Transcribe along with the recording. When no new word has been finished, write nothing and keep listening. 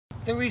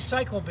the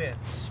recycle bins.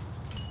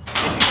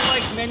 If you,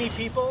 like many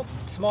people,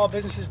 small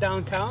businesses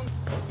downtown,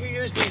 you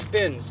use these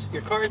bins.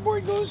 Your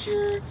cardboard goes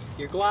here,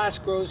 your glass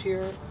goes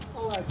here,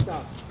 all that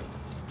stuff.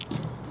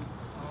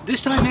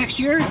 This time next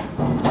year,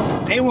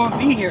 they won't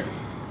be here.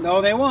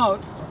 No, they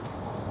won't.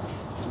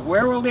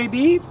 Where will they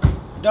be?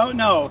 Don't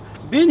know.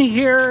 Been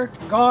here,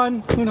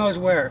 gone, who knows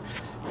where.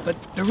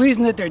 But the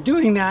reason that they're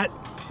doing that,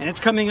 and it's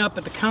coming up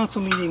at the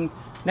council meeting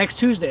next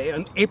Tuesday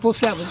on April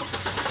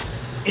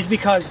 7th, is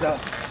because the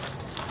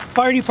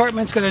fire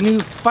department's got a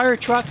new fire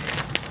truck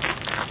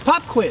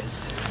pop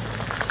quiz.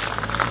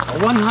 A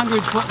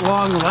 100-foot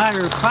long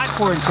ladder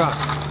platform truck.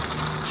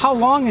 How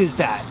long is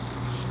that?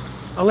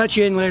 I'll let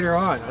you in later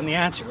on the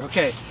answer.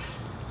 Okay.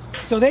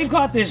 So they've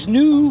got this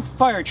new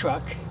fire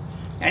truck,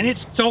 and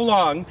it's so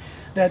long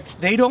that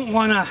they don't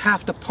want to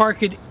have to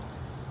park it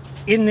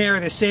in there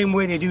the same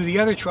way they do the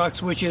other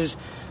trucks, which is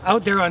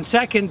out there on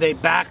Second, they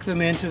back them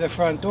into the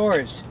front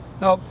doors.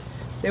 No,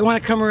 they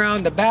want to come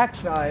around the back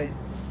side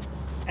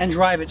and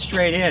drive it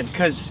straight in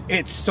because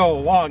it's so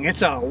long.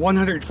 It's a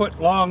 100-foot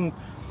long,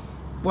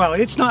 well,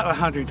 it's not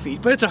 100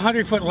 feet, but it's a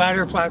 100-foot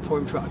ladder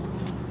platform truck.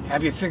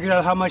 Have you figured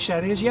out how much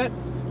that is yet?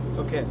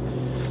 Okay.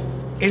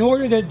 In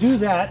order to do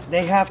that,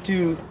 they have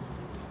to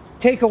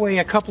take away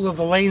a couple of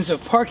the lanes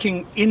of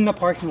parking in the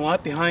parking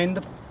lot behind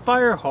the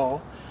fire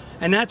hall,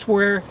 and that's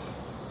where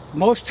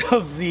most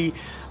of the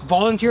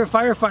volunteer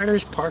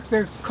firefighters park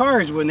their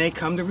cars when they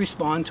come to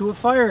respond to a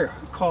fire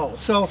call.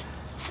 So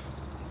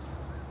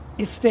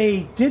if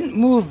they didn't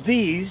move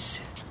these,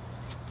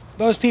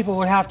 those people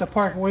would have to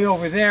park way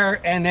over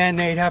there, and then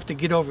they'd have to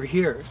get over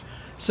here.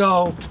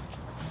 So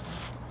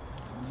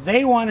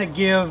they want to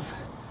give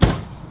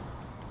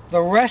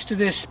the rest of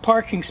this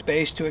parking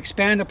space to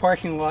expand the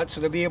parking lot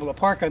so they'll be able to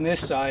park on this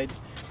side,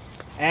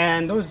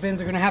 and those bins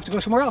are going to have to go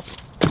somewhere else.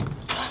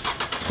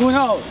 Who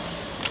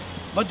knows?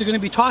 But they're going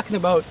to be talking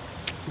about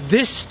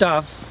this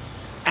stuff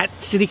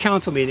at city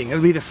council meeting.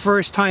 It'll be the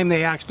first time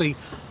they actually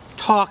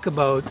talk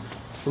about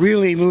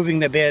really moving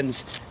the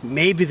bins.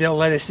 Maybe they'll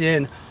let us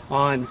in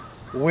on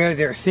where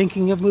they're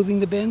thinking of moving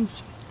the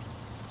bins,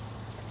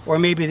 or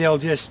maybe they'll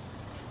just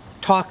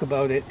talk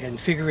about it and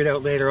figure it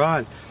out later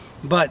on.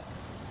 But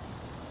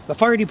the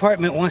fire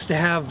department wants to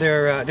have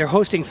they're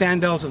hosting fan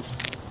bells and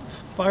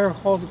fire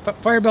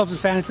bells and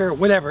fanfare,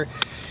 whatever.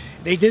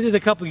 They did it a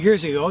couple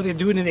years ago. They're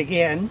doing it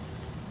again.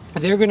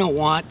 They're going to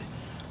want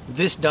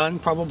this done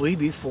probably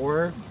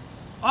before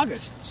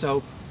August.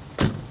 So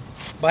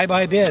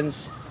bye-bye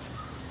bins.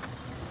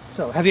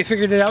 So have you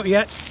figured it out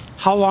yet?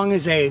 How long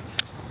is a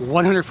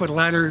 100-foot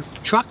ladder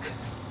truck?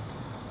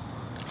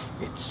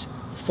 It's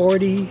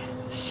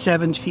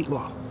 47 feet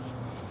long.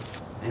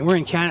 And we're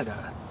in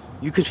Canada.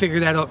 You could figure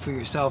that out for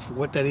yourself,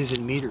 what that is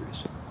in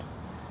meters.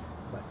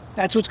 But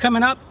that's what's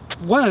coming up.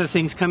 One of the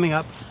things coming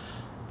up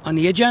on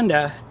the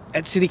agenda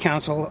at City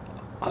Council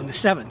on the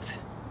 7th.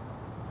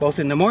 Both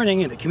in the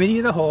morning in the Committee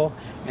of the Whole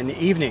and the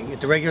evening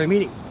at the regular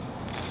meeting.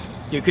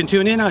 You can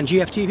tune in on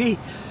GFTV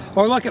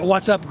or look at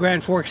What's Up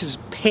Grand Forks'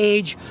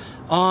 page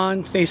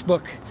on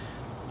Facebook.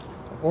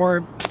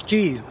 Or,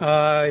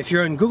 if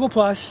you're on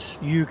Google+,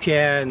 you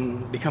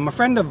can become a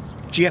friend of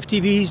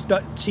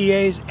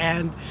GFTV's.ca's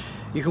and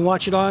you can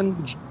watch it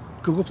on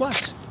Google+.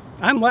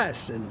 I'm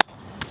Les, and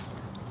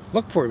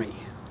look for me.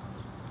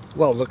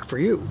 Well, look for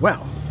you.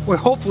 Well,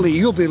 hopefully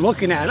you'll be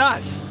looking at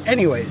us.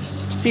 Anyways,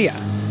 see ya.